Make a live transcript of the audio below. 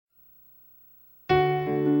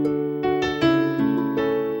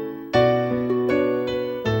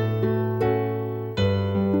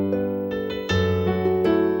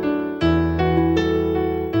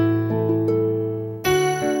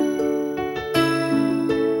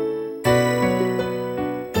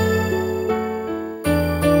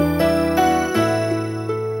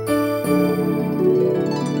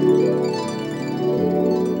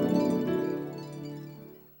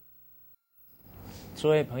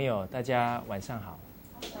位朋友，大家晚上好。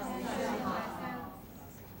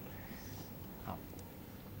好，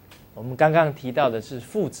我们刚刚提到的是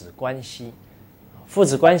父子关系，父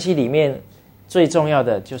子关系里面最重要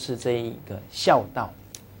的就是这一个孝道。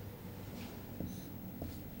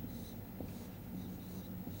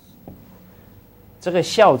这个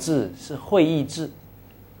孝字是会意字，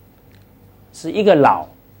是一个老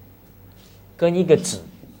跟一个子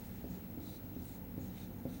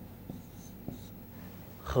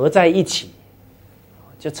合在一起，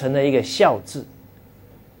就成了一个孝字。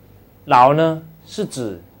老呢是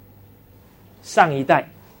指上一代，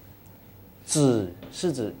子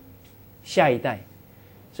是指下一代，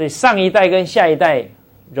所以上一代跟下一代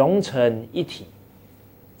融成一体，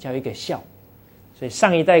叫一个孝。所以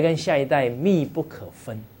上一代跟下一代密不可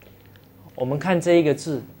分。我们看这一个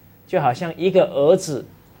字，就好像一个儿子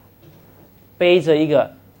背着一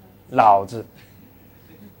个老子，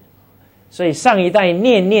所以上一代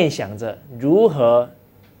念念想着如何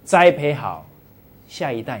栽培好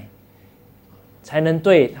下一代，才能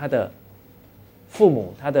对他的父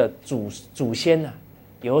母、他的祖先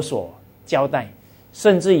有所交代，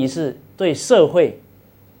甚至于是对社会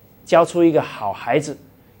教出一个好孩子，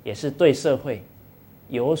也是对社会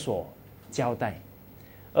有所交代。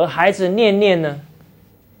而孩子念念呢，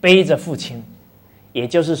背着父亲，也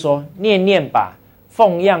就是说念念把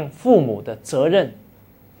奉养父母的责任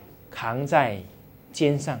扛在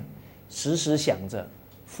肩上，时时想着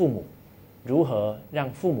父母如何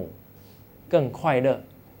让父母更快乐，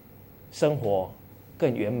生活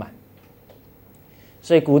更圆满。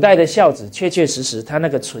所以古代的孝子确确实实他那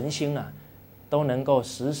个存心都能够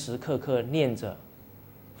时时刻刻念着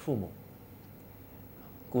父母。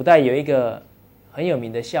古代有一个很有名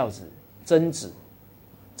的孝子曾子，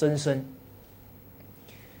曾参，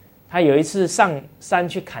他有一次上山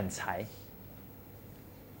去砍柴，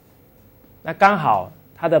那刚好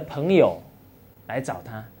他的朋友来找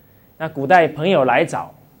他。那古代朋友来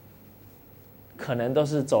找，可能都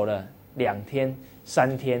是走了2天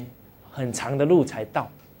3天，很长的路才到。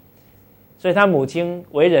所以他母亲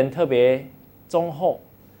为人特别忠厚，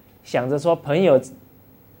想着说朋友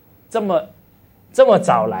这么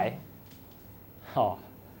早来，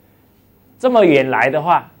这么远来的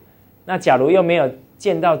话，那假如又没有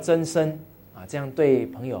见到曾参这样对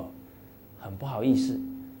朋友很不好意思。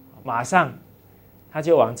马上他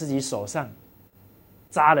就往自己手上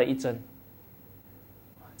扎了一针，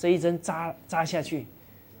这一针扎下去，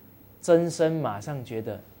曾参马上觉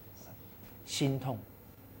得心痛，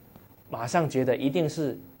马上觉得一定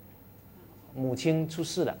是母亲出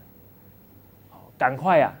事了，赶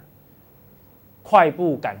快快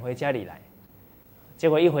步赶回家里来。结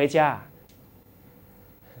果一回家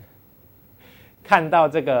看到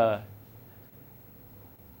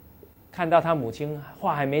他母亲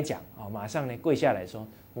话还没讲马上呢跪下来说：“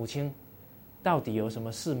母亲，到底有什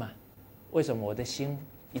么事吗？为什么我的心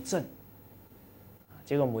一震？”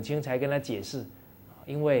结果母亲才跟他解释：“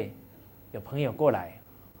因为有朋友过来，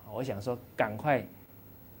我想说赶快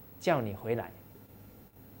叫你回来。”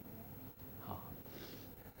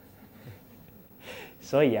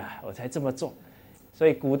所以我才这么做。所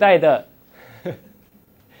以古代的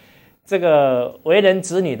这个为人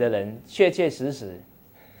子女的人，确确实实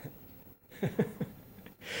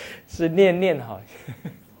是念念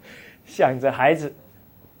想着孩子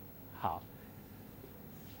好。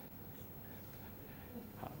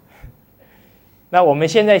那我们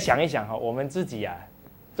现在想一想我们自己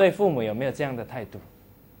对父母有没有这样的态度？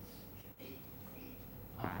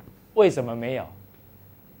为什么没有？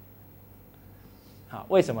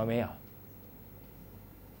为什么没有？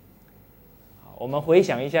我们回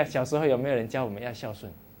想一下，小时候有没有人教我们要孝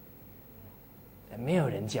顺？没有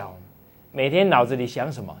人教。每天脑子里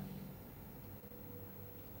想什么？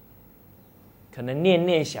可能念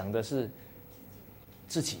念想的是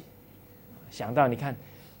自己。想到你看，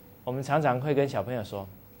我们常常会跟小朋友说：“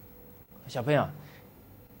小朋友，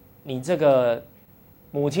你这个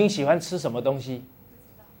母亲喜欢吃什么东西？”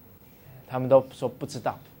他们都说不知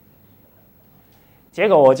道。结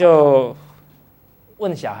果我就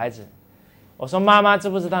问小孩子，我说：“妈妈知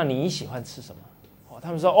不知道你喜欢吃什么？”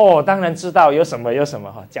他们说：“哦，当然知道，有什么有什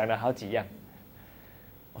么。”讲了好几样。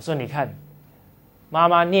我说：“你看，妈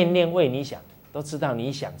妈念念为你想，都知道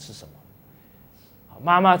你想吃什么。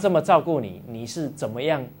妈妈这么照顾你，你是怎么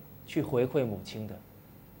样去回馈母亲的？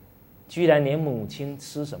居然连母亲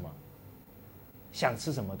吃什么、想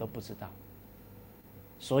吃什么都不知道。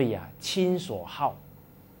所以亲所好，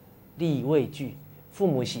力为具。父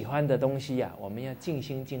母喜欢的东西我们要尽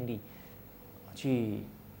心尽力去，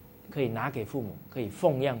可以拿给父母，可以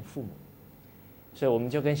奉养父母。所以我们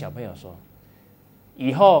就跟小朋友说，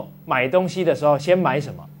以后买东西的时候先买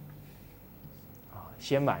什么？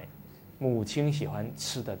先买母亲喜欢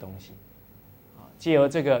吃的东西。藉由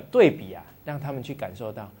这个对比让他们去感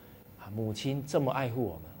受到母亲这么爱护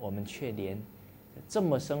我们，我们却连这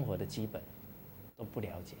么生活的基本都不了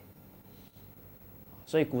解。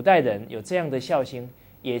所以古代人有这样的孝心，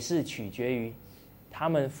也是取决于他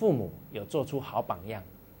们父母有做出好榜样，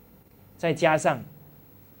再加上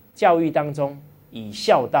教育当中以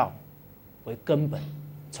孝道为根本，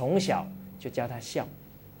从小就教他孝，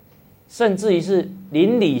甚至于是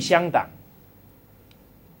邻里乡党，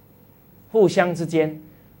互相之间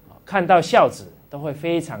看到孝子都会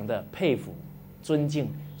非常的佩服、尊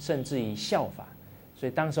敬，甚至于效法，所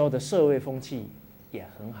以当时候的社会风气也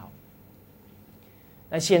很好。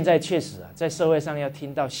那现在确实在社会上要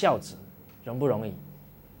听到孝子容不容易？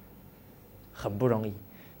很不容易。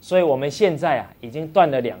所以我们现在已经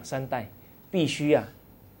断了2、3代，必须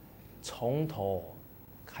从头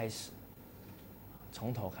开始，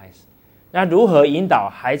从头开始。那如何引导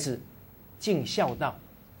孩子尽孝道？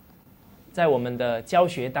在我们的教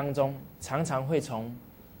学当中，常常会从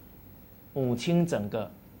母亲整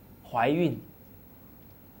个怀孕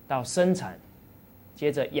到生产，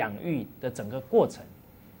接着养育的整个过程，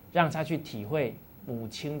让他去体会母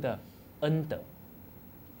亲的恩德。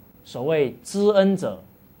所谓知恩者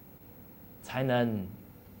才能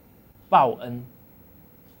报恩，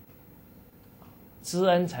知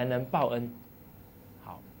恩才能报恩。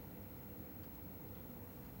好，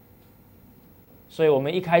所以我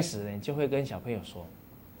们一开始呢，就会跟小朋友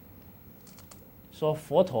说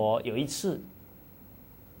佛陀有一次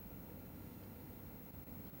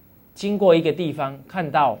经过一个地方，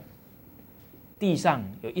看到地上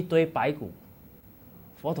有一堆白骨，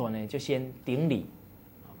佛陀呢就先顶礼，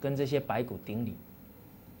跟这些白骨顶礼。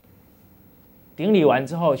顶礼完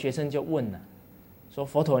之后，学生就问了，说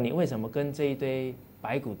佛陀，你为什么跟这一堆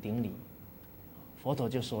白骨顶礼？佛陀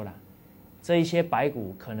就说了，这一些白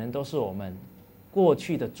骨可能都是我们过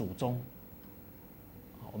去的祖宗，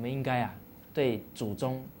我们应该对祖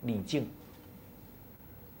宗礼敬。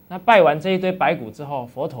那拜完这一堆白骨之后，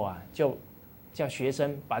佛陀就叫学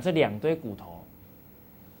生把这2堆骨头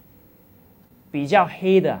比较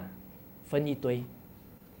黑的分一堆，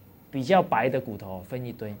比较白的骨头分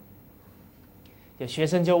一堆。有学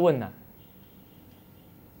生就问了，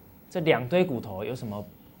这2堆骨头有什么？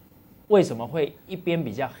为什么会一边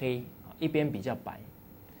比较黑，一边比较白？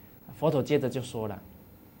佛陀接着就说了，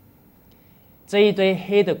这一堆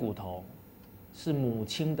黑的骨头是母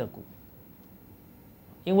亲的骨，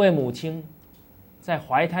因为母亲在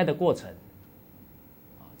怀胎的过程，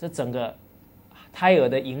这整个胎儿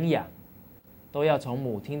的营养都要从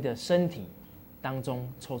母亲的身体当中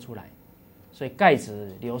抽出来，所以钙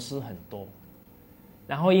质流失很多。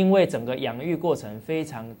然后因为整个养育过程非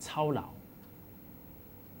常操劳，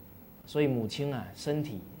所以母亲身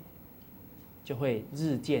体就会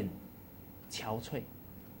日渐憔悴，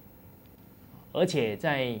而且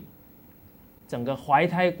在整个怀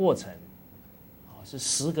胎过程是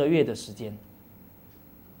10个月的时间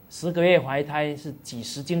，10个月怀胎是几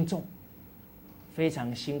十斤重，非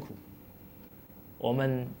常辛苦。我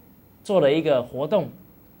们做了一个活动，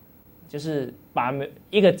就是把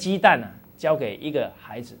一个鸡蛋交给一个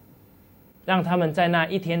孩子，让他们在那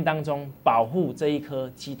一天当中保护这一颗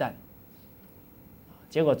鸡蛋。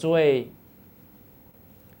结果诸位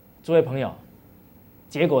朋友，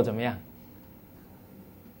结果怎么样？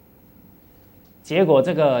结果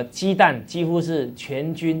这个鸡蛋几乎是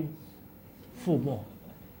全军覆没。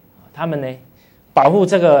他们呢保护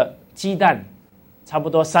这个鸡蛋差不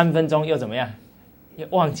多3分钟，又怎么样？又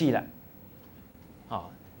忘记了。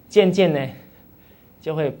渐渐呢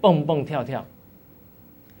就会蹦蹦跳跳，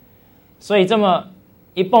所以这么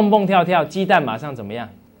一蹦蹦跳跳，鸡蛋马上怎么样？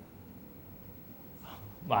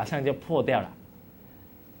马上就破掉了。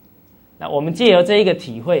那我们借由这一个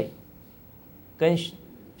体会，跟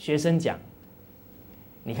学生讲，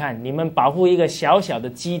你看你们保护一个小小的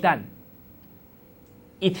鸡蛋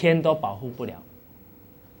，1天都保护不了，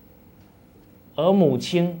而母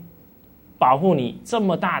亲保护你这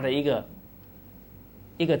么大的一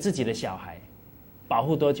个自己的小孩，保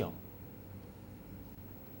护多久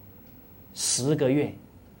？10个月，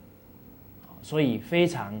所以非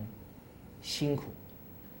常辛苦。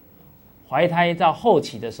怀胎到后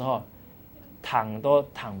期的时候，躺都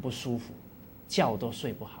躺不舒服，觉都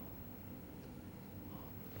睡不好。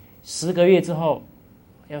10个月之后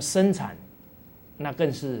要生产，那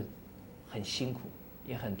更是很辛苦，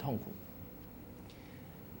也很痛苦。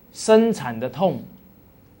生产的痛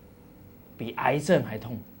比癌症还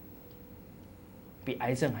痛，比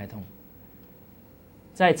癌症还痛。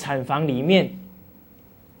在产房里面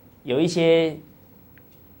有一些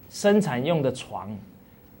生产用的床，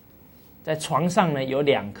在床上呢有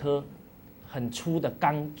2颗很粗的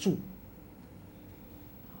钢柱。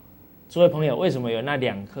诸位朋友，为什么有那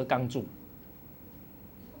2颗钢柱？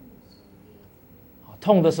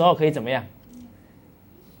痛的时候可以怎么样？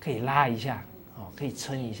可以拉一下，可以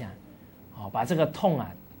撑一下，把这个痛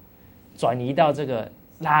啊转移到这个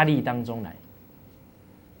拉力当中来，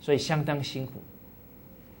所以相当辛苦。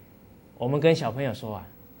我们跟小朋友说啊，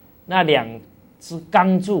那2只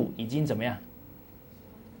钢柱已经怎么样？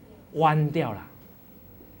弯掉了。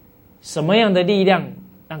什么样的力量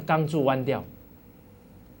让钢柱弯掉？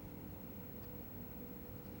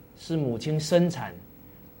是母亲生产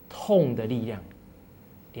痛的力量，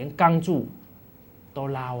连钢柱都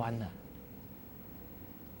拉弯了。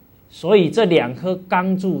所以这2颗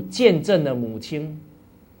钢柱见证了母亲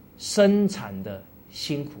生产的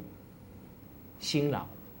辛苦、辛劳。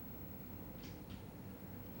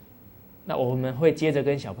那我们会接着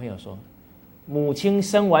跟小朋友说，母亲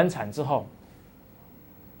生完产之后，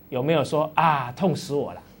有没有说啊痛死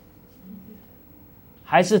我了？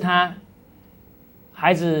还是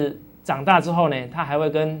孩子长大之后呢，他还会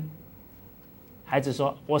跟孩子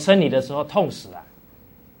说，我生你的时候痛死了？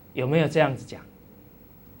有没有这样子讲？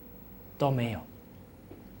都没有。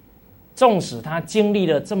纵使他经历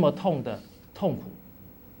了这么痛的痛苦，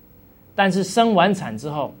但是生完产之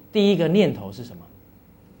后，第一个念头是什么？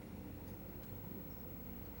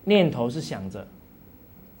念头是想着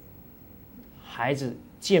孩子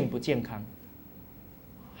健不健康，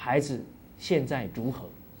孩子现在如何。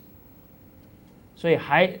所以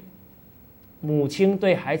母亲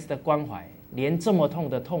对孩子的关怀，连这么痛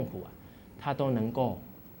的痛苦啊，她都能够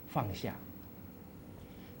放下。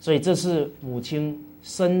所以这是母亲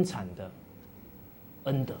生产的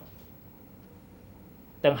恩德。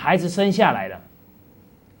等孩子生下来了，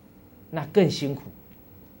那更辛苦。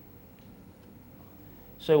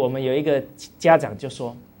所以我们有一个家长就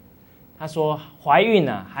说，他说怀孕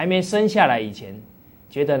啊还没生下来以前，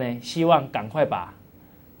觉得呢希望赶快把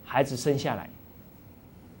孩子生下来。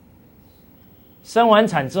生完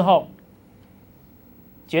产之后，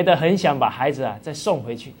觉得很想把孩子啊再送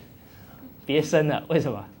回去，别生了。为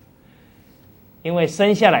什么？因为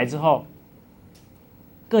生下来之后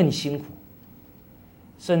更辛苦，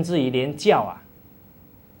甚至于连觉啊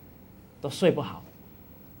都睡不好。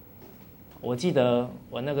我记得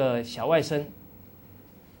我那个小外甥，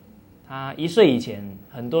他1岁以前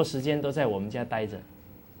很多时间都在我们家待着，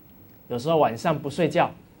有时候晚上不睡觉，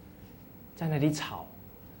在那里吵，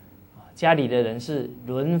家里的人是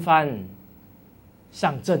轮番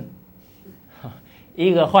上阵，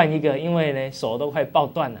一个换一个，因为呢手都快抱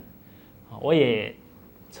断了，我也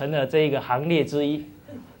成了这一个行列之一。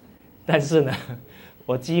但是呢，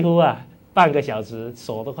我几乎啊半个小时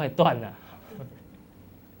手都快断了。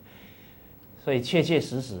所以确确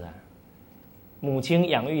实实啊，母亲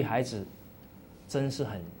养育孩子真是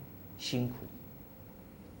很辛苦，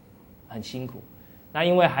很辛苦。那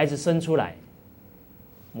因为孩子生出来，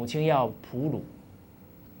母亲要哺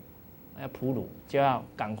乳，就要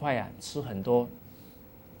赶快啊吃很多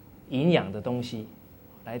营养的东西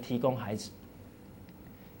来提供孩子。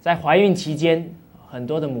在怀孕期间，很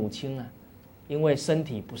多的母亲啊，因为身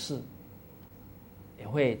体不适，也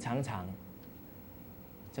会常常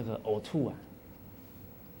这个呕吐啊。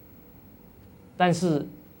但是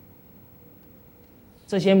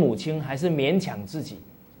这些母亲还是勉强自己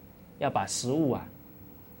要把食物啊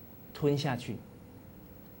吞下去。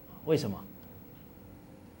为什么？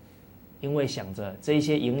因为想着这一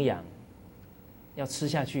些营养要吃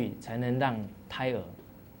下去，才能让胎儿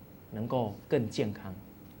能够更健康。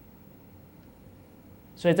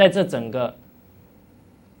所以在这整个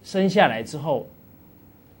生下来之后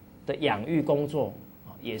的养育工作，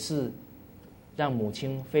也是让母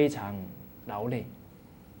亲非常劳累。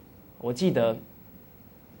我记得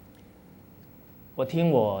我听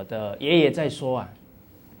我的爷爷在说啊，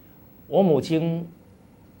我母亲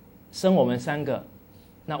生我们3个，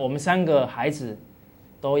那我们3个孩子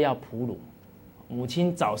都要哺乳，母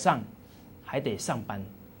亲早上还得上班，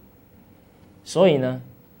所以呢，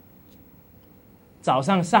早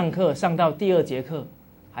上上课上到第2节课，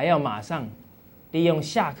还要马上利用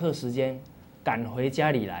下课时间赶回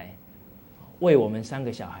家里来喂我们3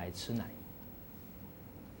个小孩吃奶。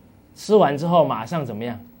吃完之后马上怎么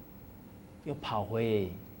样？又跑回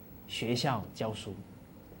学校教书。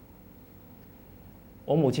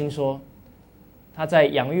我母亲说，她在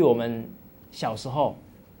养育我们小时候，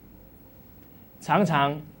常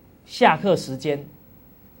常下课时间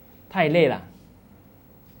太累了，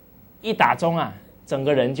一打钟啊，整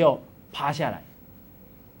个人就趴下来，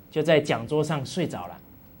就在讲桌上睡着了。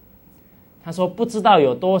她说不知道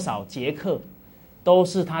有多少节课都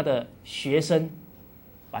是他的学生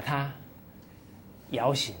把他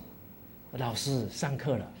摇醒，老师上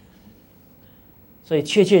课了。所以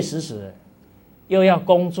确确实实又要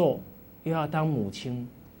工作，又要当母亲，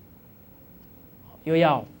又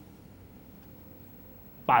要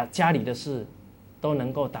把家里的事都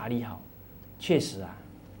能够打理好，确实啊，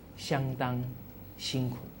相当辛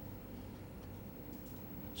苦。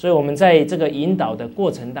所以我们在这个引导的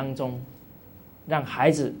过程当中，让孩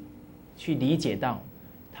子去理解到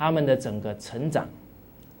他们的整个成长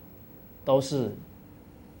都是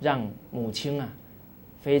让母亲啊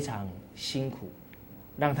非常辛苦，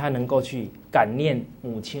让他能够去感念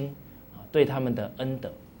母亲对他们的恩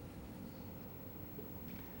德。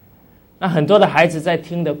那很多的孩子在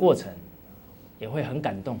听的过程也会很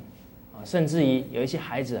感动啊，甚至于有一些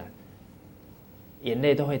孩子啊眼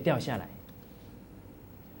泪都会掉下来。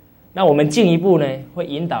那我们进一步呢会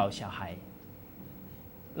引导小孩，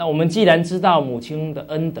那我们既然知道母亲的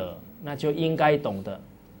恩德，那就应该懂得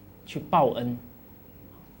去报恩，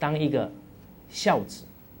当一个孝子。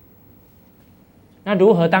那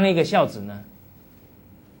如何当一个孝子呢？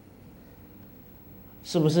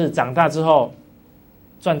是不是长大之后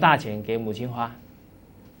赚大钱给母亲花，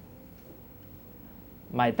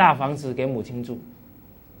买大房子给母亲住？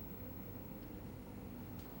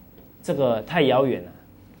这个太遥远了。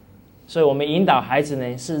所以我们引导孩子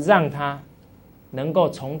呢，是让他能够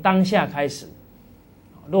从当下开始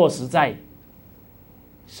落实在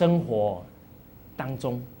生活当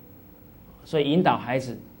中。所以引导孩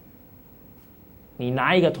子，你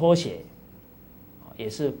拿一个拖鞋也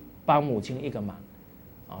是帮母亲一个忙，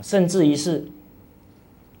甚至于是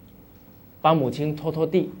帮母亲拖拖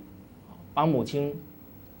地，帮母亲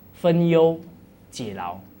分忧解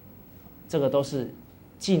劳，这个都是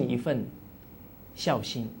尽一份孝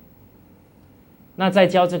心。那在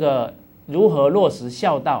教这个如何落实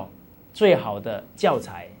孝道，最好的教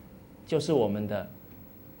材就是我们的《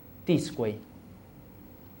弟子规》。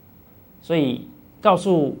所以告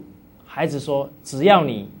诉孩子说，只要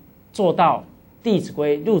你做到《弟子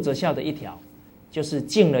规》入则孝的一条，就是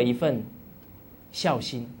尽了一份孝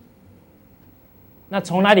心。那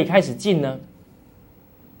从哪里开始尽呢？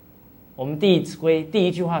我们《弟子规》第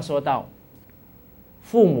一句话说到：“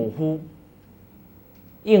父母呼，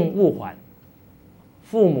应勿缓；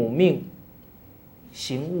父母命，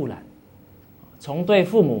行勿懒。”从对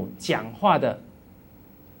父母讲话的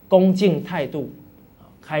恭敬态度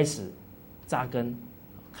开始扎根，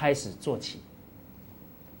开始做起。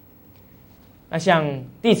那像《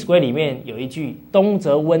弟子规》里面有一句“冬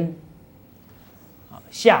则温，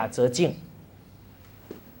夏则静”，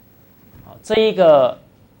这一个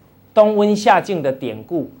冬温夏静的典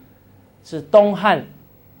故，是东汉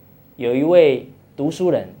有一位读书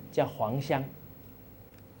人叫黄香，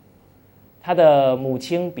他的母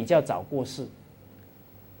亲比较早过世，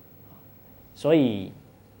所以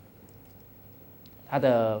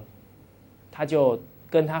他就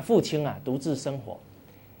跟他父亲独自生活。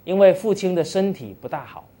因为父亲的身体不大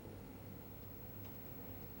好，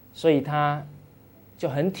所以他就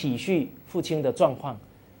很体恤父亲的状况。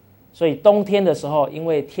所以冬天的时候，因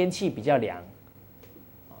为天气比较凉，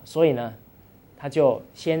所以呢，他就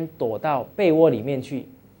先躲到被窝里面去，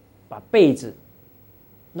把被子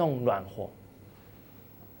弄暖和。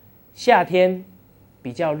夏天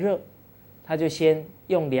比较热，他就先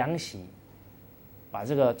用凉席把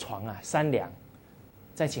这个床扇凉，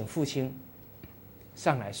再请父亲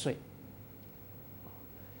上来睡。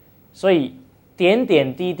所以点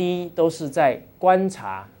点滴滴都是在观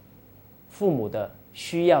察父母的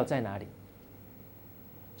需要在哪里。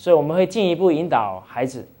所以我们会进一步引导孩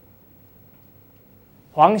子，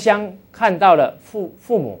黄香看到了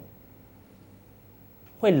父母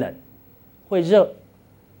会冷会热，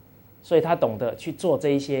所以他懂得去做这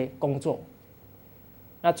一些工作。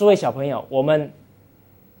那诸位小朋友，我们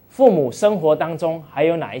父母生活当中还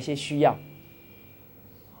有哪一些需要，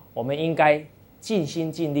我们应该尽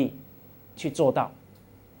心尽力去做到。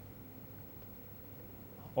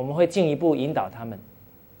我们会进一步引导他们，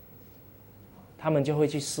他们就会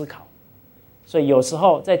去思考。所以有时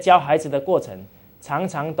候在教孩子的过程，常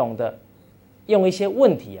常懂得用一些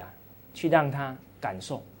问题去让他感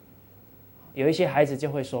受。有一些孩子就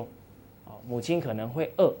会说，母亲可能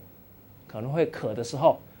会饿，可能会渴的时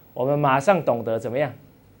候，我们马上懂得怎么样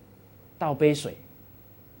倒杯水，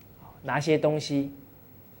拿些东西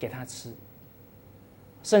给他吃。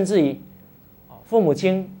甚至于父母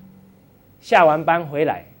亲下完班回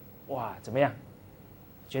来，哇，怎么样？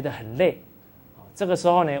觉得很累。这个时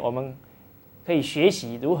候呢，我们可以学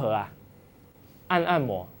习如何按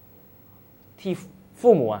摩，替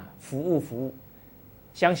父母服务。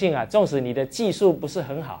相信纵使你的技术不是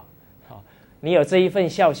很好，你有这一份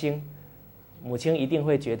孝心，母亲一定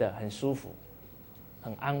会觉得很舒服、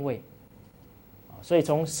很安慰。所以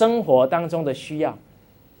从生活当中的需要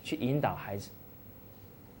去引导孩子。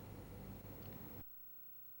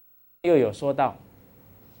又有说到，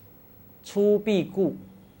出必顾，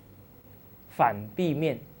反必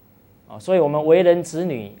面。所以我们为人子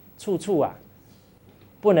女，处处啊，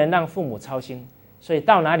不能让父母操心。所以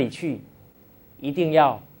到哪里去，一定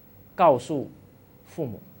要告诉父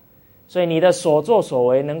母。所以你的所作所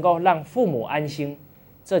为能够让父母安心，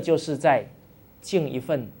这就是在尽一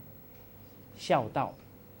份孝道。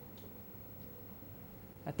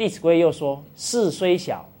《弟子规》又说：“事虽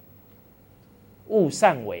小，勿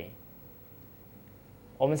擅为。”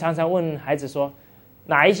我们常常问孩子说，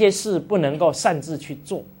哪一些事不能够擅自去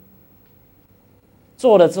做？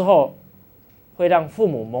做了之后会让父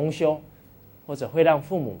母蒙羞，或者会让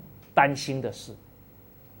父母担心的事。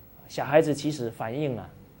小孩子其实反应啊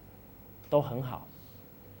都很好，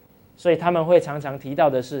所以他们会常常提到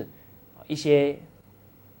的是一些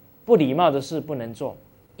不礼貌的事不能做，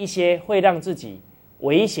一些会让自己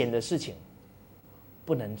危险的事情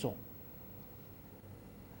不能做。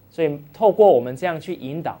所以透过我们这样去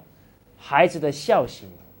引导孩子的孝行，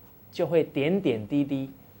就会点点滴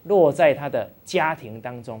滴落在他的家庭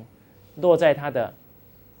当中，落在他的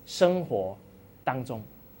生活当中。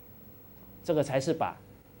这个才是把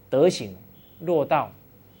德行落到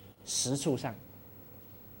实处上。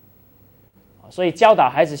所以教导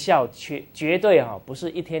孩子孝，绝对不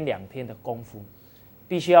是一天两天的功夫，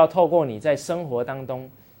必须要透过你在生活当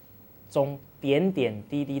中点点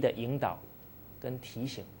滴滴的引导跟提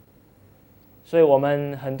醒。所以我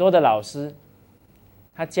们很多的老师，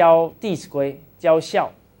他教《弟子规》教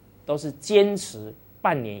孝，都是坚持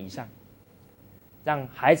半年以上，让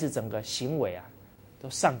孩子整个行为啊都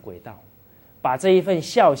上轨道，把这一份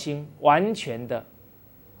孝心完全的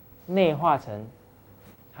内化成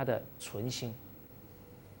他的存心，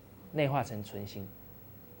内化成存心。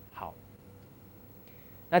好，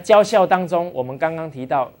那教孝当中，我们刚刚提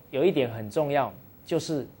到有一点很重要，就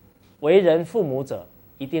是为人父母者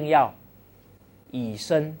一定要以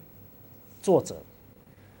身作则。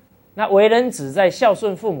那为人子在孝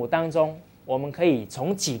顺父母当中，我们可以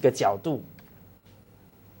从几个角度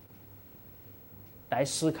来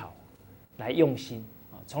思考，来用心。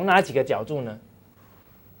从哪几个角度呢？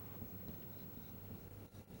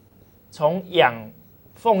从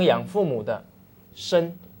奉养父母的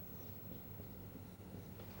身，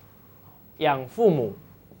养父母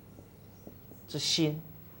之心，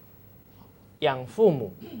养父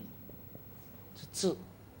母之志，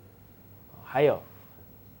还有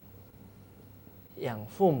养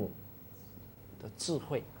父母的智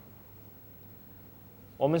慧。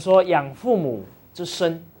我们说养父母之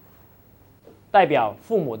身，代表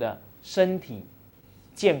父母的身体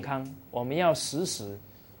健康，我们要时时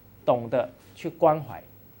懂得去关怀。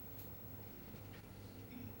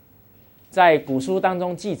在古书当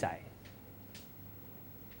中记载，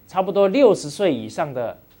差不多60岁以上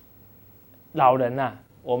的老人啊，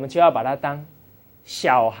我们就要把他当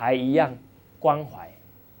小孩一样关怀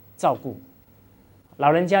照顾。老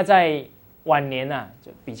人家在晚年啊，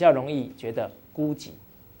就比较容易觉得孤寂、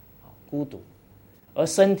孤独，而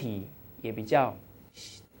身体也比较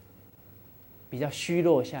虚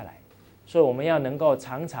弱下来，所以我们要能够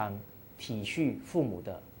常常体恤父母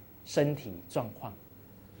的身体状况，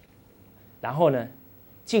然后呢，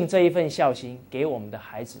尽这一份孝心给我们的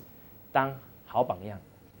孩子当好榜样。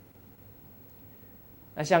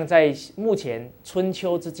那像在目前春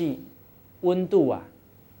秋之际，温度啊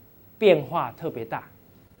变化特别大，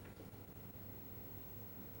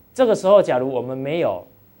这个时候假如我们没有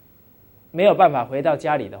办法回到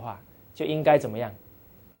家里的话，就应该怎么样？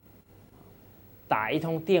打一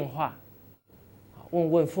通电话，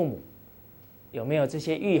问问父母有没有这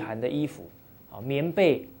些御寒的衣服，棉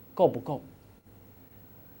被够不够？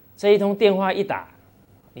这一通电话一打，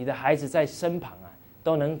你的孩子在身旁啊，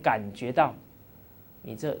都能感觉到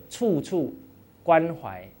你这处处关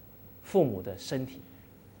怀父母的身体，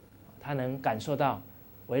他能感受到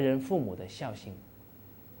为人父母的孝心。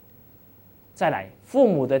再来，父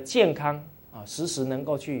母的健康啊，时时能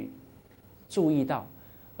够去注意到，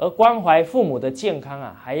而关怀父母的健康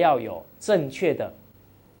啊，还要有正确的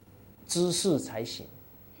知识才行。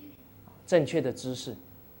正确的知识。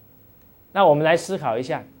那我们来思考一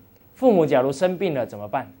下，父母假如生病了怎么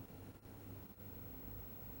办？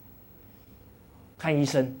看医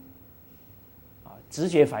生。直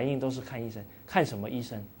觉反应都是看医生。看什么医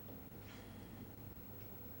生？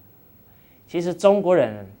其实中国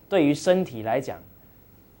人对于身体来讲，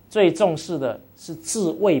最重视的是治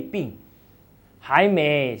未病，还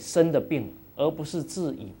没生的病，而不是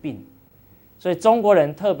治已病。所以中国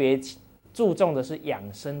人特别注重的是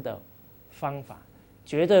养生的方法，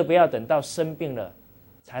绝对不要等到生病了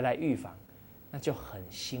才来预防，那就很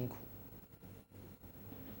辛苦。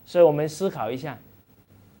所以我们思考一下，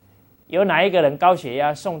有哪一个人高血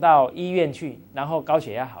压送到医院去，然后高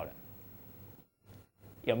血压好了？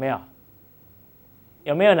有没有？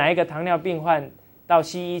有没有哪一个糖尿病患到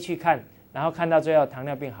西医去看，然后看到最后糖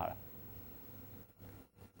尿病好了？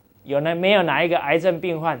没有哪一个癌症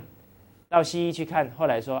病患到西医去看，后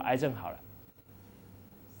来说癌症好了？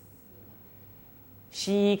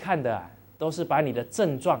西医看的都是把你的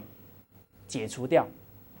症状解除掉。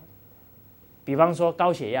比方说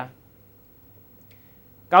高血压，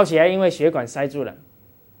高血压因为血管塞住了，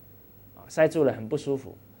很不舒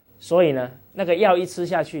服，所以呢，那个药一吃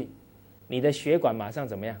下去，你的血管马上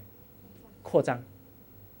怎么样？扩张，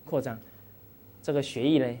这个血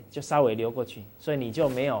液呢就稍微流过去，所以你就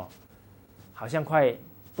没有好像快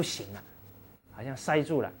不行了，好像塞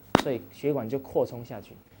住了，所以血管就扩充下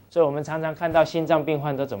去。所以我们常常看到心脏病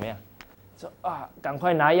患都怎么样？说赶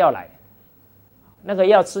快拿药来。那个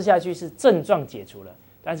药吃下去是症状解除了，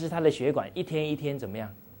但是他的血管一天一天怎么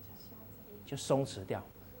样？就松弛掉，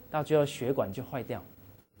到最后血管就坏掉。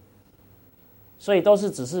所以都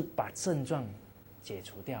是只是把症状解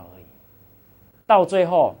除掉而已。到最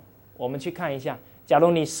后，我们去看一下，假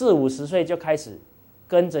如你40、50岁就开始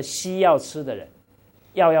跟着西药吃的人，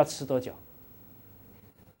药要吃多久？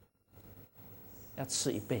要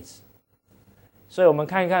吃一辈子。所以我们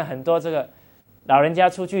看一看很多这个老人家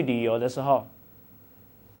出去旅游的时候，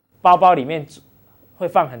包包里面会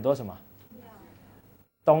放很多什么？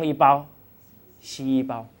东一包，西一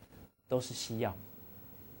包，都是西药。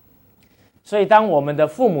所以当我们的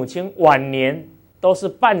父母亲晚年都是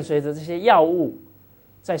伴随着这些药物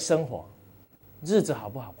在生活，日子好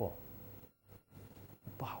不好过？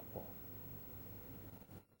不好过。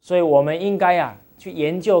所以我们应该去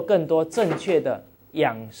研究更多正确的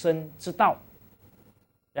养生之道，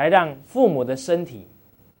来让父母的身体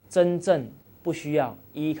真正不需要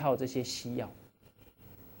依靠这些西药，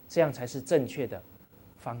这样才是正确的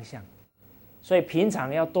方向。所以平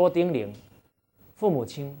常要多叮咛父母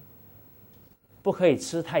亲，不可以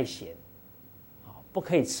吃太咸，不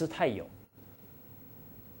可以吃太油，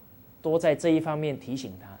多在这一方面提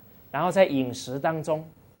醒他，然后在饮食当中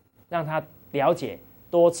让他了解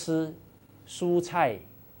多吃蔬菜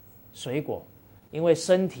水果，因为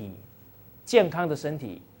健康的身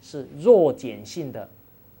体是弱碱性的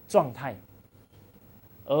状态，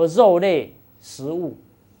而肉类食物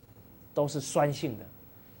都是酸性的，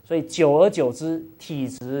所以久而久之体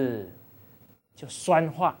质就酸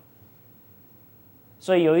化。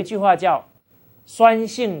所以有一句话叫酸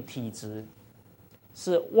性体质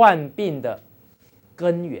是万病的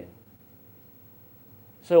根源。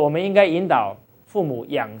所以我们应该引导父母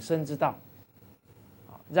养生之道，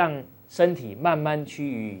让身体慢慢趋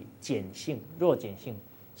于碱性、弱碱性，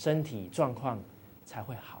身体状况才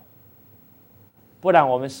会好。不然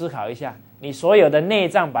我们思考一下，你所有的内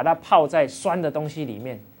脏把它泡在酸的东西里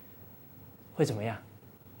面，会怎么样？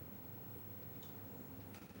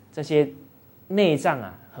这些内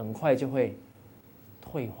脏很快就会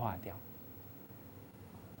退化掉。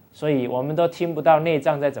所以我们都听不到内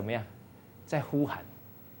脏在怎么样，在呼喊，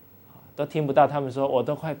都听不到他们说我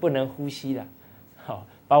都快不能呼吸了，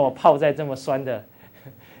把我泡在这么酸的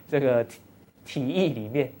这个体液里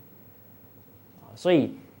面。所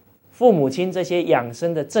以父母亲这些养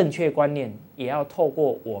生的正确观念，也要透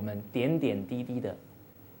过我们点点滴滴的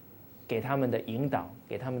给他们的引导，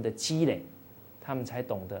给他们的积累，他们才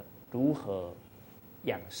懂得如何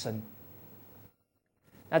养生。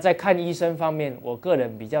那在看医生方面，我个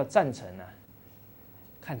人比较赞成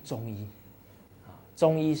看中医。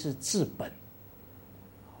中医是治本，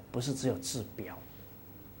不是只有治标。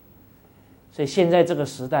所以现在这个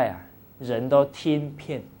时代人都听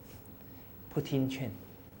骗不听劝，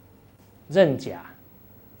认假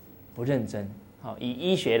不认真。以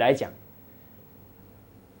医学来讲，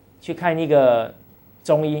去看一个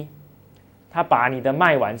中医，他把你的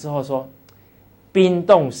脉完之后说，冰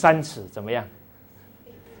冻3尺怎么样？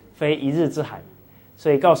非一日之寒。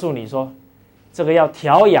所以告诉你说，这个要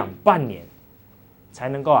调养半年才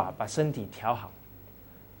能够把身体调好。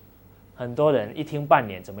很多人一听半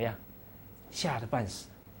年怎么样，吓得半死，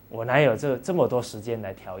我哪有这么多时间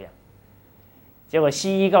来调养？结果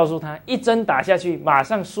西医告诉他，一针打下去马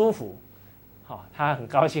上舒服，他很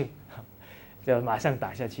高兴，就马上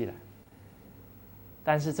打下去了。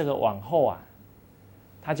但是这个往后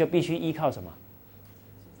他就必须依靠什么？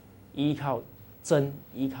依靠针，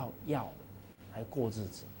依靠药来过日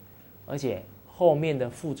子，而且后面的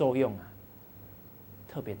副作用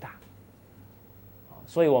特别大。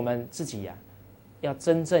所以我们自己要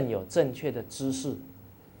真正有正确的知识，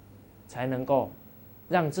才能够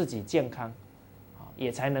让自己健康，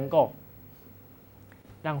也才能够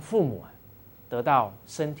让父母得到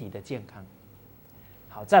身体的健康。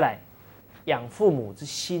好，再来养父母之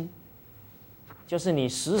心，就是你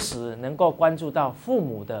时时能够关注到父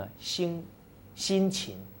母的心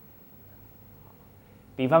情。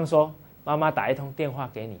比方说，妈妈打一通电话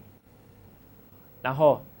给你，然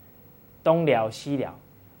后东聊西聊，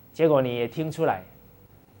结果你也听出来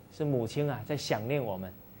是母亲在想念我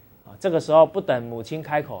们。这个时候不等母亲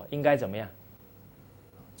开口，应该怎么样？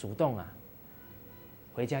主动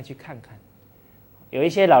回家去看看。有一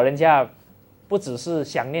些老人家不只是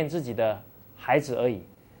想念自己的孩子而已，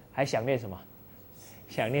还想念什么？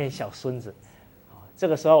想念小孙子。这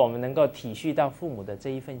个时候我们能够体恤到父母的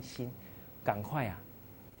这一份心，赶快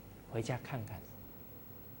回家看看。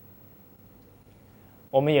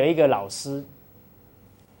我们有一个老师，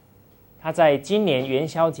他在今年元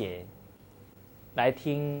宵节来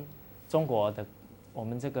听我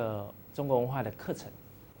们这个中国文化的课程，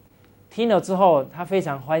听了之后他非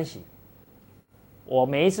常欢喜。我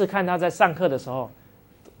每一次看他在上课的时候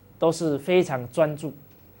都是非常专注，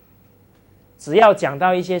只要讲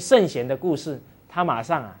到一些圣贤的故事，他马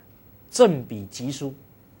上正笔疾书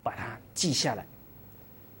把它记下来。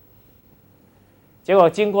结果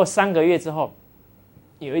经过3个月之后，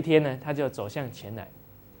有一天呢，他就走向前来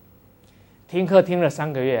听课，听了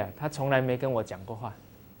3个月他从来没跟我讲过话。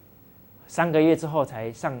3个月之后才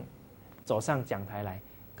走上讲台来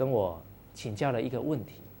跟我请教了一个问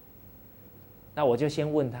题。那我就先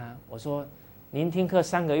问他，我说：“您听课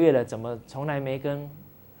3个月了，怎么从来没跟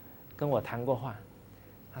我谈过话？”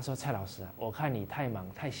他说：“蔡老师我看你太忙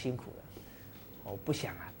太辛苦了，我不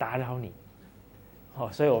想打扰你。”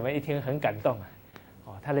所以我们一听很感动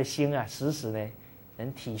他的心时时呢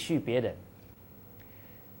能体恤别人。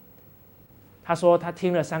他说他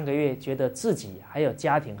听了3个月，觉得自己还有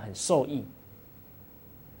家庭很受益。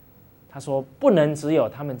他说不能只有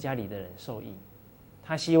他们家里的人受益，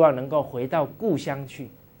他希望能够回到故乡去，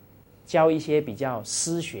教一些比较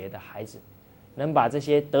失学的孩子，能把这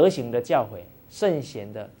些德行的教诲、圣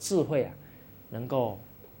贤的智慧能够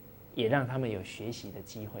也让他们有学习的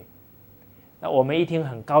机会。那我们一听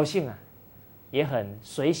很高兴也很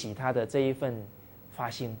随喜他的这一份发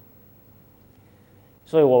心，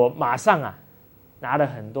所以我马上拿了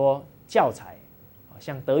很多教材，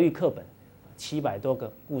像德育课本700多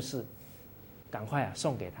个故事，赶快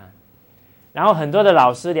送给他。然后很多的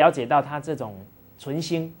老师了解到他这种存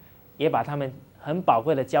心，也把他们很宝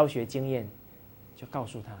贵的教学经验就告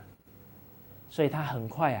诉他，所以他很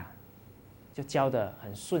快就教得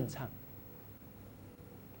很顺畅。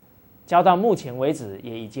教到目前为止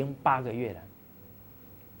也已经8个月了。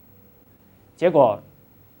结果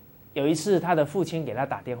有一次他的父亲给他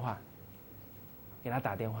打电话，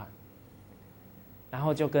然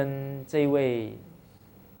后就跟这一位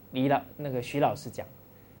徐老师讲，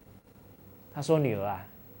他说：“女儿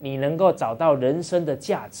你能够找到人生的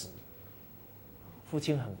价值。”父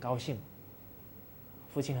亲很高兴，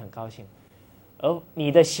而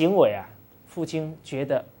你的行为父亲觉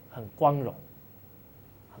得很光荣。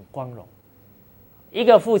一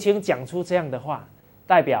个父亲讲出这样的话，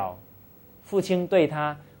代表父亲对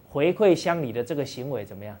他回馈乡里的这个行为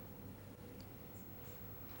怎么样？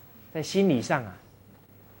在心理上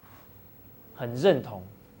很认同，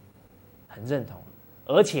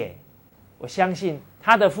而且我相信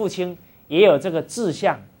他的父亲也有这个志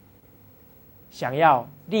向，想要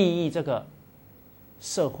利益这个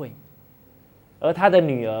社会，而他的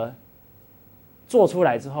女儿做出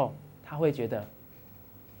来之后，他会觉得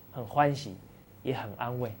很欢喜，也很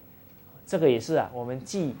安慰。这个也是我们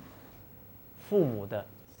继父母的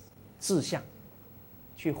志向，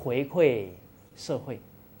去回馈社会。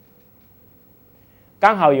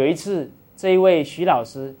刚好有一次，这一位徐老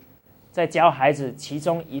师在教孩子其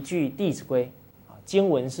中一句《弟子规》，经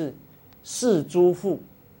文是“事诸父，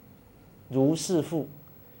如是父；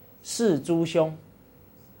事诸兄，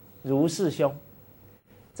如是兄”。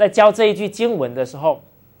在教这一句经文的时候，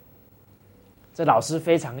这老师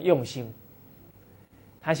非常用心，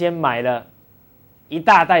他先买了一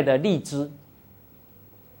大袋的荔枝，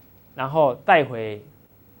然后带回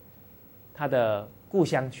他的故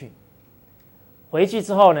乡去。回去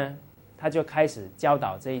之后呢，他就开始教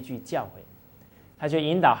导这一句教诲，他就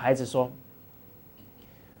引导孩子说：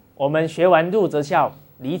我们学完入则孝，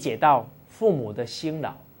理解到父母的辛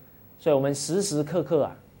劳，所以我们时时刻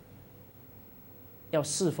刻要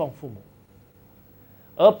侍奉父母，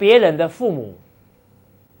而别人的父母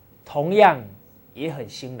同样也很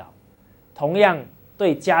辛劳，同样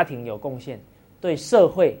对家庭有贡献，对社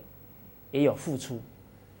会也有付出，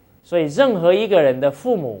所以任何一个人的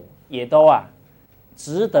父母也都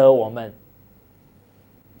值得我们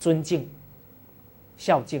尊敬、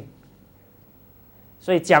孝敬。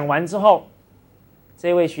所以讲完之后，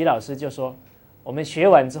这位徐老师就说，我们学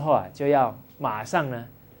完之后就要马上呢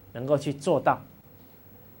能够去做到。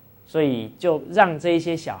所以就让这一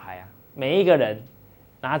些小孩每一个人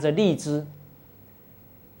拿着荔枝，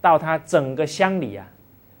到他整个乡里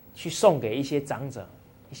去送给一些长者、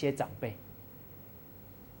一些长辈。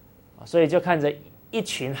所以就看着一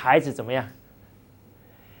群孩子怎么样，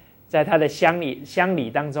在他的乡里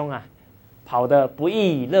当中跑得不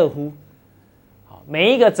亦乐乎。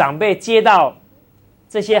每一个长辈接到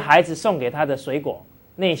这些孩子送给他的水果，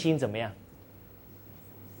内心怎么样？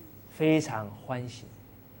非常欢喜。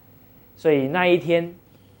所以那一天，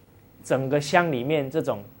整个乡里面这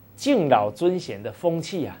种敬老尊贤的风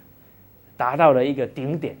气达到了一个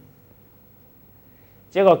顶点。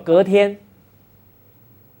结果隔天，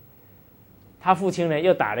他父亲呢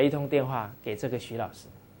又打了一通电话给这个徐老师，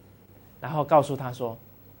然后告诉他说，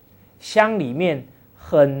乡里面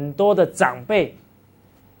很多的长辈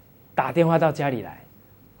打电话到家里来。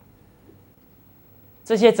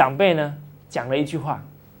这些长辈呢讲了一句话，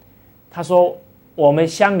他说，我们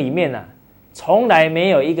乡里面从来没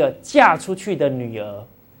有一个嫁出去的女儿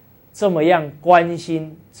这么样关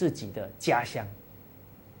心自己的家乡。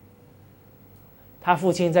他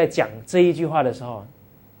父亲在讲这一句话的时候，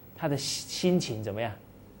他的心情怎么样？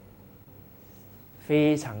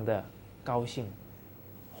非常的高兴、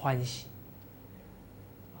欢喜。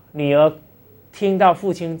女儿听到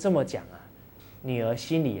父亲这么讲女儿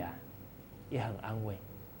心里也很安慰。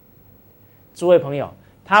诸位朋友，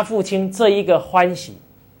他父亲这一个欢喜，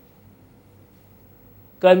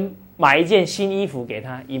跟买一件新衣服给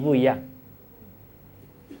他一不一样？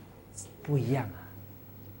不一样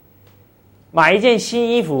买一件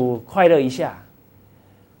新衣服快乐一下，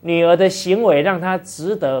女儿的行为让他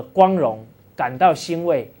值得光荣，感到欣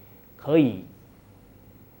慰，可以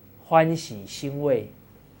欢喜欣慰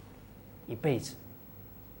一辈子。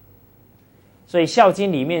所以《孝经》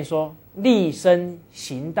里面说，立身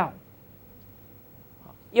行道，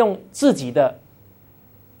用自己的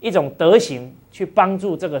一种德行去帮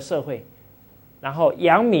助这个社会，然后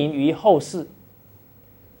扬名于后世，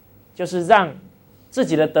就是让自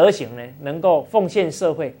己的德行呢能够奉献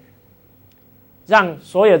社会，让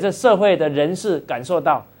所有这社会的人士感受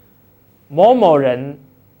到某某人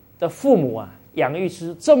的父母养育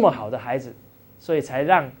出这么好的孩子，所以才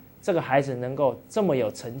让这个孩子能够这么有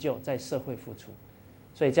成就，在社会付出，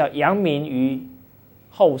所以叫扬名于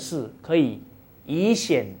后世，可以以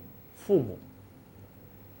显父母。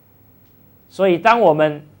所以当我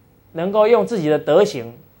们能够用自己的德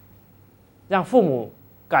行让父母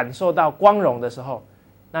感受到光荣的时候，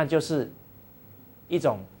那就是一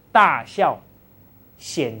种大孝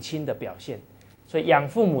显亲的表现。所以养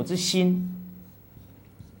父母之心，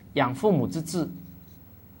养父母之志，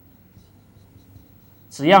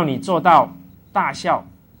只要你做到大孝，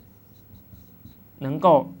能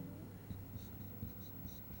够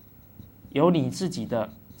有你自己的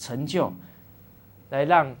成就，来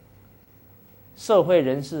让社会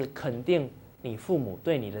人士肯定你父母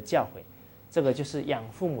对你的教诲，这个就是养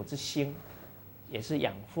父母之心，也是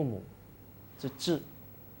养父母之志。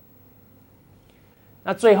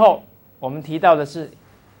那最后我们提到的是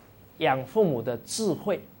养父母的智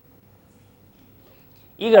慧。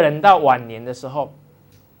一个人到晚年的时候，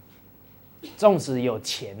纵使有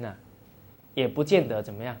钱也不见得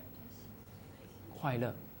怎么样快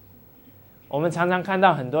乐。我们常常看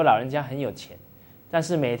到很多老人家很有钱，但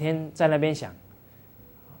是每天在那边想，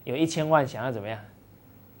有1000万想要怎么样？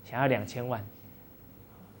想要2000万。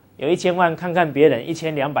有1000万看看别人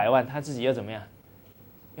1200万，他自己又怎么样？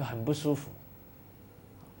又很不舒服。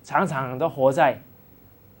常常都活在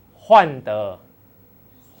患得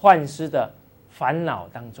患失的烦恼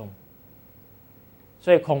当中。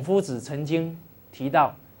所以孔夫子曾经提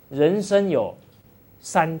到，人生有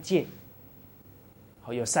3戒，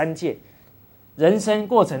有3戒。人生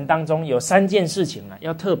过程当中有3件事情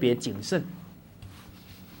要特别谨慎。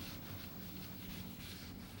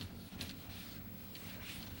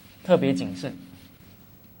特别谨慎。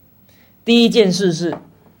第一件事是，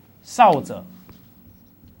少者，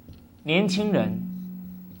年轻人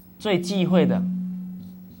最忌讳的，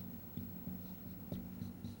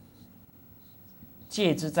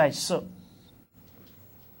戒之在色。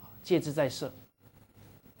戒之在色。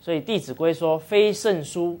所以《弟子规》说：“非圣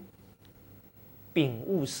书，秉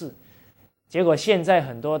勿视。”结果现在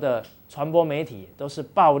很多的传播媒体都是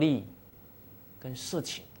暴力跟色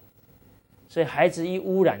情。所以孩子一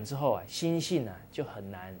污染之后心性就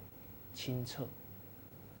很难清澈。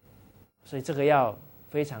所以这个要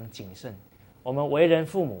非常谨慎。我们为人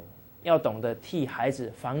父母要懂得替孩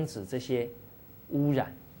子防止这些污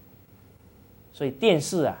染，所以电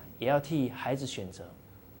视啊也要替孩子选择，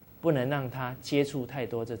不能让他接触太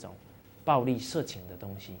多这种暴力色情的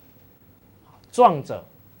东西。壮者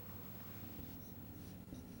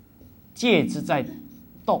戒之在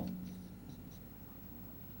斗，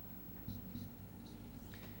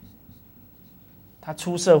他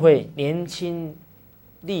出社会年轻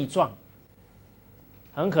力壮，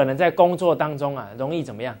很可能在工作当中啊，容易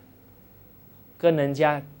怎么样？跟人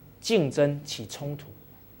家竞争起冲突。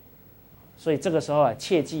所以这个时候啊，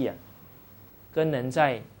切记啊，跟人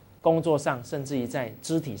在工作上，甚至于在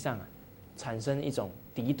肢体上啊，产生一种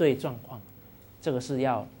敌对状况，这个是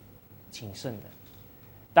要谨慎的。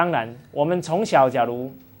当然，我们从小假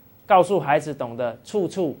如告诉孩子懂得处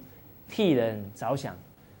处替人着想，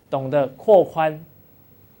懂得扩宽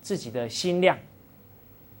自己的心量，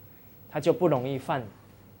他就不容易犯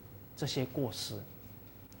这些过失。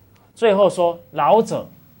最后说，老者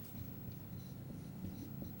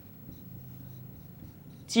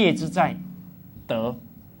戒之在德。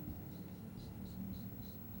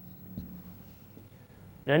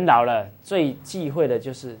人老了最忌讳的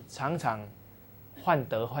就是常常患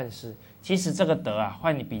得患失。其实这个德啊，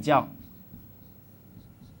换你比较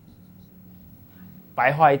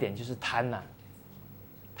白话一点，就是贪呐、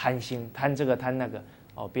贪心，贪这个贪那个。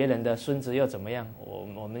哦，别人的孙子又怎么样，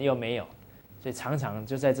我们又没有，所以常常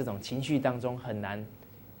就在这种情绪当中很难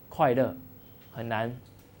快乐，很难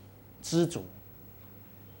知足。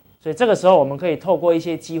所以这个时候，我们可以透过一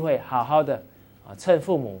些机会，好好的啊，趁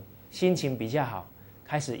父母心情比较好，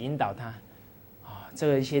开始引导他啊，这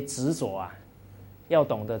个一些执着啊，要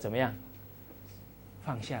懂得怎么样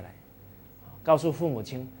放下来，告诉父母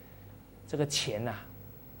亲，这个钱啊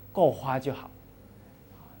够花就好，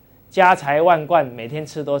家财万贯，每天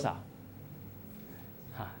吃多少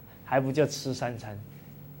啊？还不就吃3餐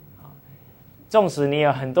啊？纵使你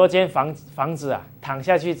有很多间房子啊，躺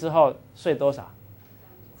下去之后睡多少？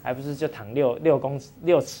还不是就躺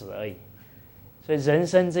6尺而已。所以人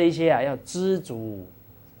生这一些啊，要知足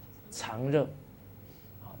常乐，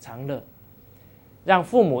常乐，让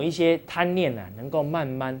父母一些贪念啊，能够慢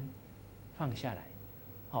慢放下来。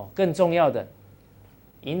哦，更重要的，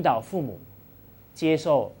引导父母接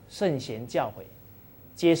受圣贤教诲，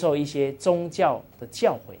接受一些宗教的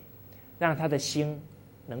教诲，让他的心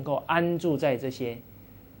能够安住在这些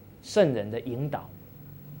圣人的引导，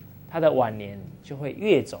他的晚年就会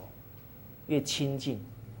越走越清净，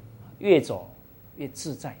越走越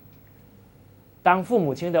自在。当父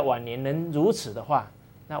母亲的晚年能如此的话，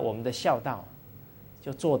那我们的孝道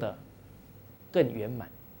就做得更圆满。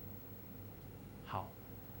好，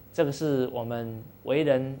这个是我们为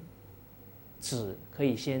人子可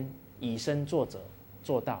以先以身作则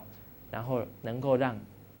做到，然后能够让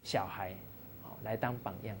小孩来当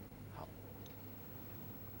榜样。好，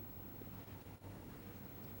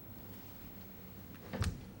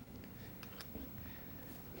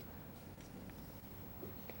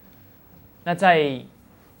那在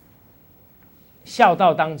孝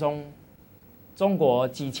道当中，中国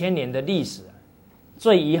几千年的历史，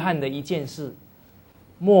最遗憾的一件事，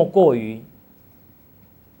莫过于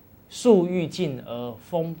树欲静而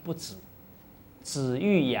风不止，子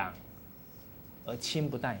欲养而亲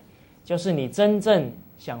不待。就是你真正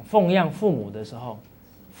想奉养父母的时候，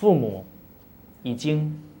父母已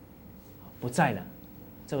经不在了，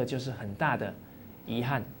这个就是很大的遗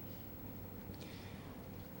憾。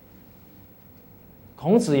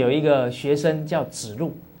孔子有一个学生叫子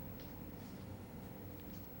路，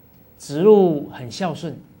子路很孝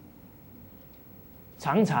顺，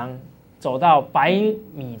常常走到100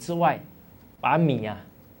米之外，把米啊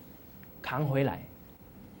扛回来，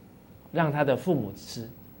让他的父母吃，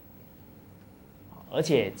而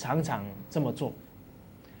且常常这么做。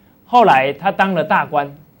后来他当了大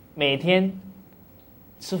官，每天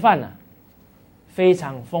吃饭呢非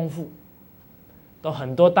常丰富，都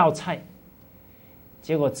很多道菜。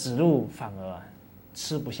结果子路反而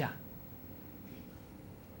吃不下，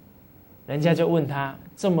人家就问他，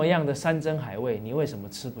这么样的山珍海味，你为什么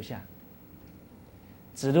吃不下？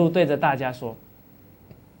子路对着大家说，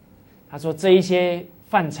他说这一些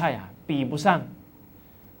饭菜啊，比不上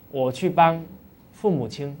我去帮父母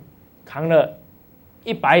亲扛了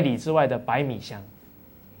100里之外的白米香，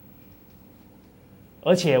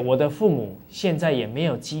而且我的父母现在也没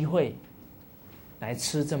有机会来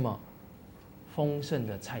吃这么丰盛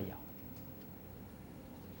的菜肴，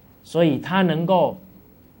所以他能够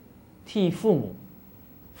替父母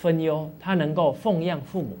分忧，他能够奉养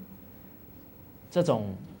父母，这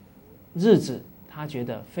种日子他觉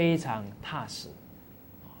得非常踏实，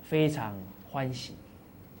非常欢喜。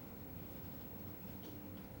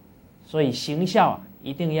所以行孝啊，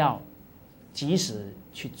一定要及时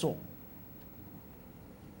去做。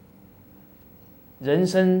人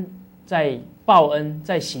生在报恩、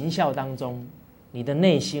在行孝当中，你的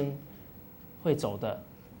内心会走得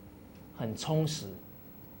很充实、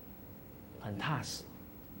很踏实。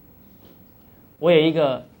我有一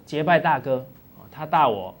个结拜大哥，他大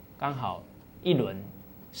我刚好一轮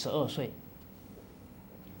12岁。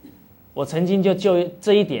我曾经就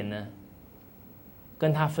这一点呢，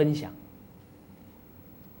跟他分享，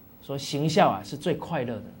说行孝啊是最快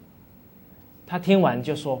乐的。他听完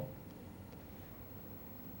就说，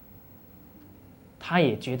他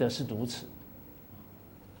也觉得是如此。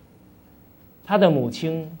他的母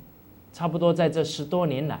亲差不多在这10多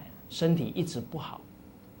年来身体一直不好，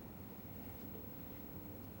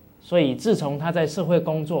所以自从他在社会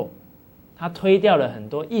工作，他推掉了很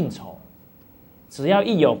多应酬，只要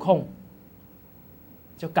一有空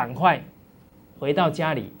就赶快回到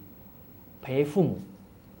家里陪父母，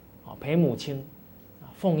陪母亲，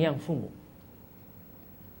奉养父母。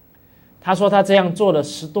他说他这样做了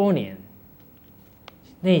10多年，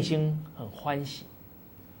内心很欢喜。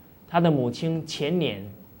他的母亲前年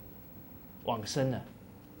往生了。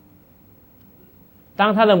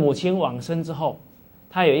当他的母亲往生之后，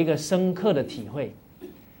他有一个深刻的体会。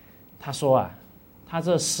他说啊，他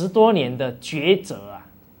这10多年的抉择啊，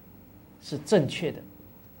是正确的，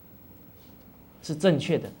是正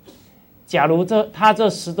确的。假如他这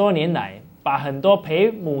10多年来把很多陪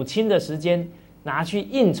母亲的时间拿去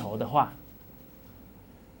应酬的话，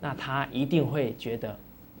那他一定会觉得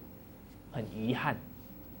很遗憾。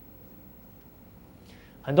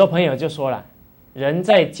很多朋友就说了，人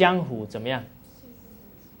在江湖怎么样？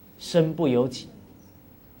身不由己。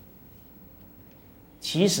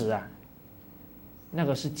其实啊，那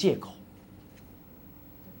个是借口。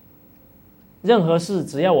任何事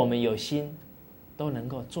只要我们有心，都能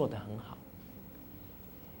够做得很好。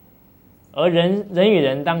而人与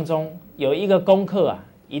人当中有一个功课啊，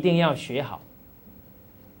一定要学好，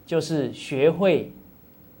就是学会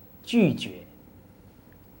拒绝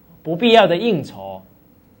不必要的应酬，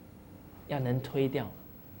要能推掉，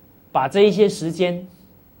把这一些时间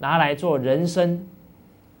拿来做人生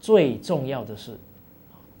最重要的事，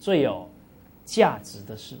最有价值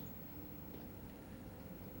的事。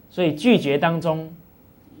所以拒绝当中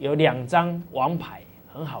有2张王牌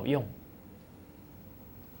很好用。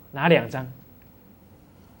哪2张？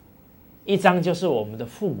一张就是我们的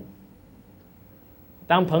父母。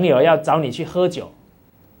当朋友要找你去喝酒，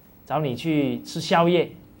找你去吃宵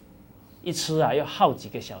夜，一吃啊要耗几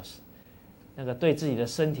个小时，那个对自己的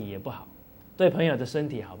身体也不好，对朋友的身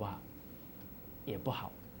体好不好？也不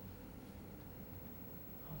好。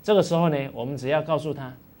这个时候呢，我们只要告诉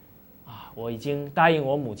他啊，我已经答应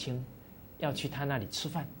我母亲要去他那里吃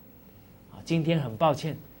饭，今天很抱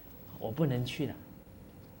歉，我不能去了。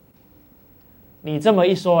你这么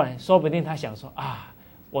一说，说不定他想说啊，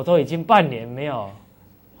我都已经半年没有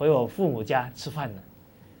回我父母家吃饭了。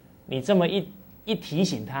你这么一提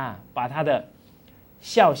醒他，把他的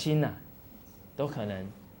孝心啊，都可能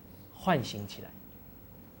唤醒起来。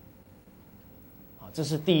这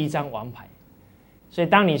是第1张王牌。所以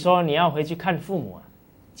当你说你要回去看父母啊，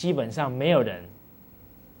基本上没有人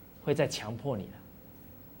会再强迫你了。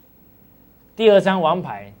第2张王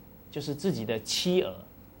牌就是自己的妻儿。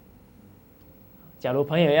假如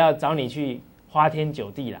朋友要找你去花天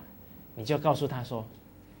酒地了，你就告诉他说，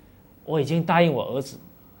我已经答应我儿子，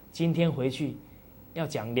今天回去要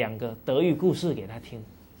讲2个德育故事给他听。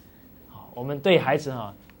我们对孩子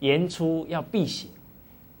言出要必行，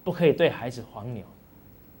不可以对孩子黄牛。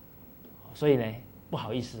所以呢，不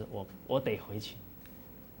好意思，我得回去。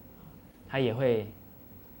他也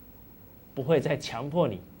不会再强迫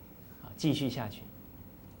你继续下去。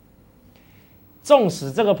纵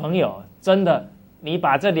使这个朋友真的你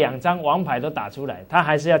把这2张王牌都打出来，他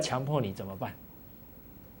还是要强迫你怎么办？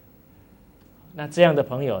那这样的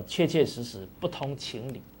朋友确确实实不通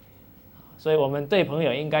情理。所以我们对朋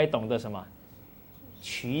友应该懂得什么？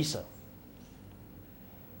取舍。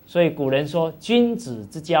所以古人说，君子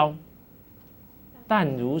之交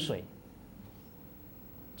淡如水。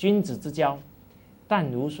君子之交淡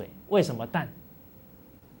如水。为什么淡？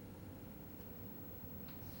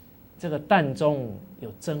这个淡中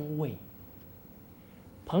有真味。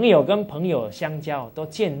朋友跟朋友相交，都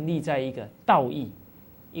建立在一个道义、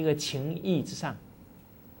一个情义之上，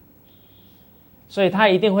所以他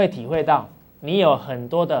一定会体会到你有很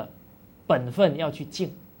多的本分要去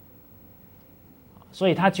尽，所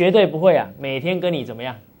以他绝对不会每天跟你怎么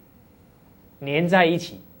样黏在一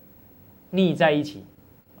起、腻在一起，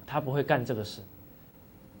他不会干这个事。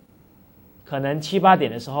可能7、8点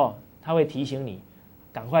的时候，他会提醒你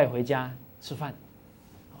赶快回家吃饭，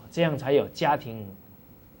这样才有家庭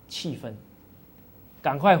气氛。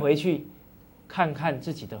赶快回去看看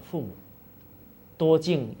自己的父母，多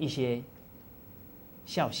尽一些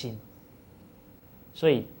孝心。所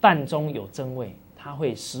以淡中有真味，他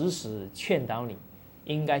会时时劝导你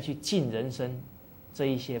应该去尽人生这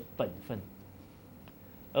一些本分。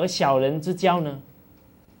而小人之交呢，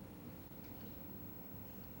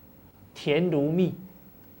甜如蜜。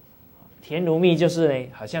甜如蜜就是呢，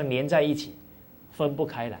好像粘在一起，分不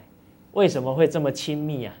开来。为什么会这么亲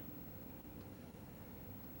密啊？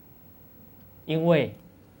因为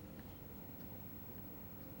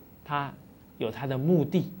他有他的目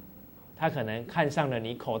的，他可能看上了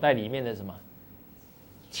你口袋里面的什么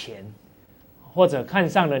钱，或者看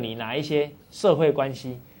上了你哪一些社会关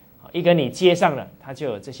系，一跟你接上了，他就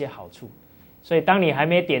有这些好处。所以当你还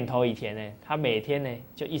没点头以前呢，他每天呢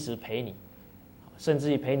就一直陪你，甚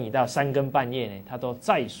至于陪你到3更半夜呢，他都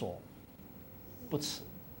在所不辞。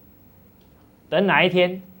等哪一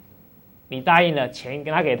天你答应了，钱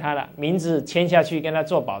给他了，名字签下去跟他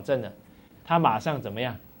做保证了，他马上怎么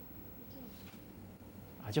样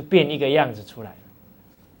就变一个样子出来了。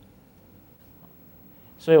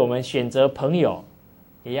所以我们选择朋友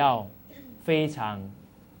也要非常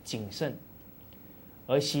谨慎，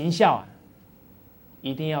而行孝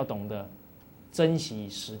一定要懂得珍惜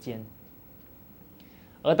时间。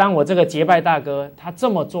而当我这个结拜大哥他这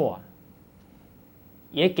么做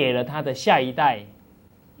也给了他的下一代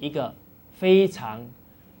一个非常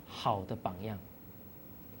好的榜样。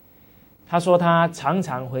他说他常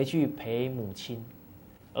常回去陪母亲，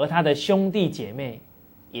而他的兄弟姐妹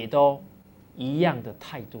也都一样的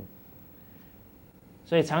态度，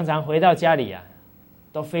所以常常回到家里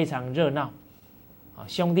都非常热闹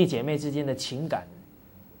兄弟姐妹之间的情感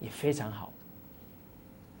也非常好。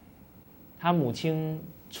他母亲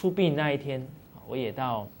出殡那一天，我也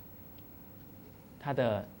到他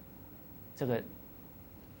的这个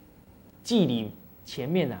祭礼前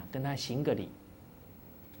面跟他行个礼。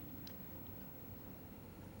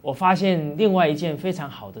我发现另外一件非常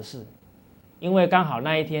好的事，因为刚好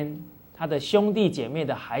那一天他的兄弟姐妹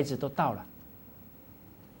的孩子都到了，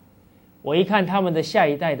我一看他们的下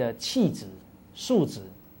一代的气质素质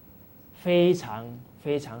非常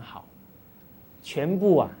非常好，全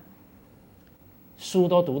部书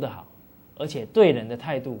都读得好，而且对人的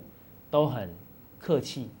态度都很客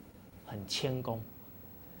气很谦恭。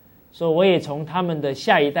所以我也从他们的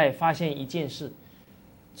下一代发现一件事，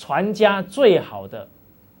传家最好的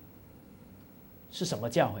是什么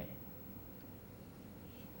教诲？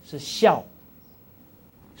是孝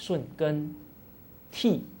顺跟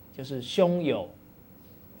悌，就是兄友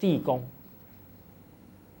弟恭。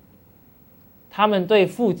他们对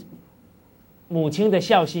母亲的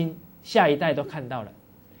孝心，下一代都看到了；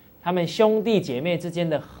他们兄弟姐妹之间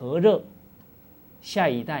的和热，下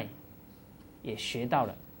一代也学到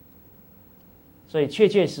了。所以确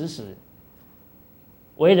确实实，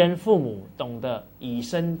为人父母懂得以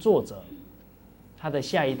身作则，他的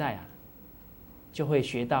下一代就会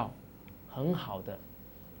学到很好的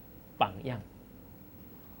榜样。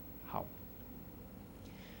好，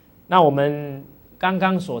那我们刚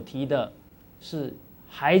刚所提的是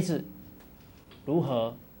孩子如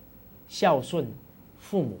何孝顺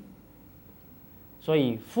父母，所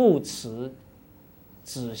以父慈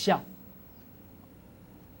子孝，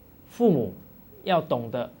父母要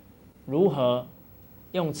懂得如何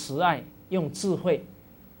用慈爱、用智慧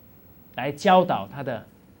来教导他的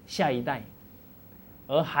下一代，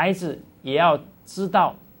而孩子也要知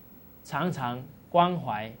道常常关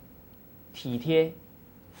怀体贴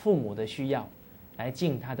父母的需要，来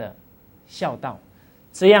尽他的孝道，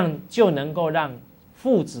这样就能够让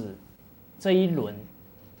父子这一轮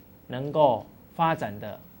能够发展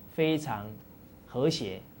的非常和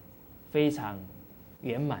谐，非常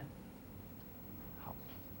圆满。好，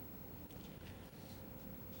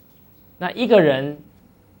那一个人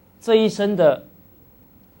这一生的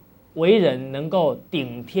为人能够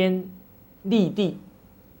顶天立地，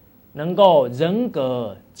能够人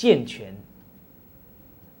格健全，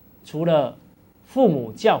除了父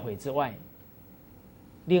母教诲之外，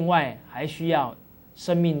另外还需要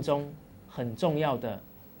生命中很重要的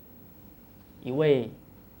一位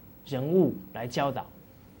人物来教导，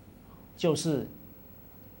就是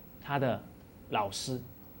他的老师。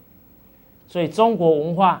所以中国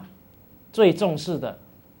文化最重视的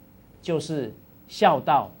就是孝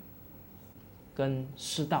道跟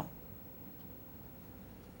师道。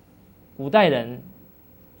古代人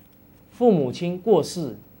父母亲过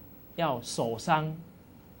世要守丧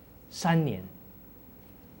3年，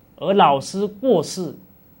而老师过世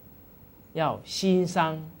要新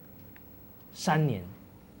丧3年。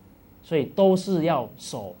所以都是要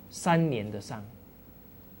守3年的丧。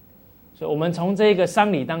所以我们从这个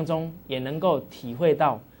丧礼当中也能够体会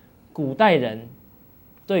到古代人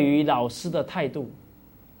对于老师的态度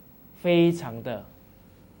非常的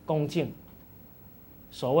恭敬。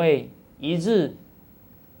所谓一日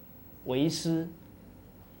为师，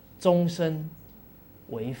终身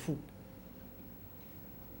为父。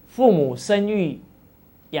父母生育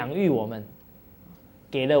养育我们，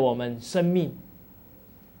给了我们生命，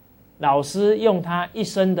老师用他一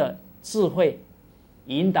生的智慧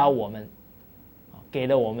引导我们，给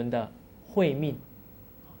了我们的慧命，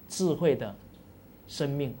智慧的生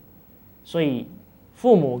命。所以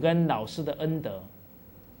父母跟老师的恩德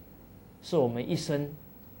是我们一生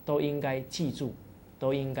都应该记住，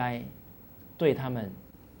都应该对他们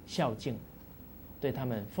孝敬，对他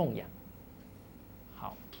们奉养。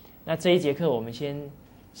好，那这一节课我们先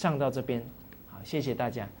上到这边，好，谢谢大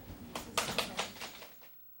家。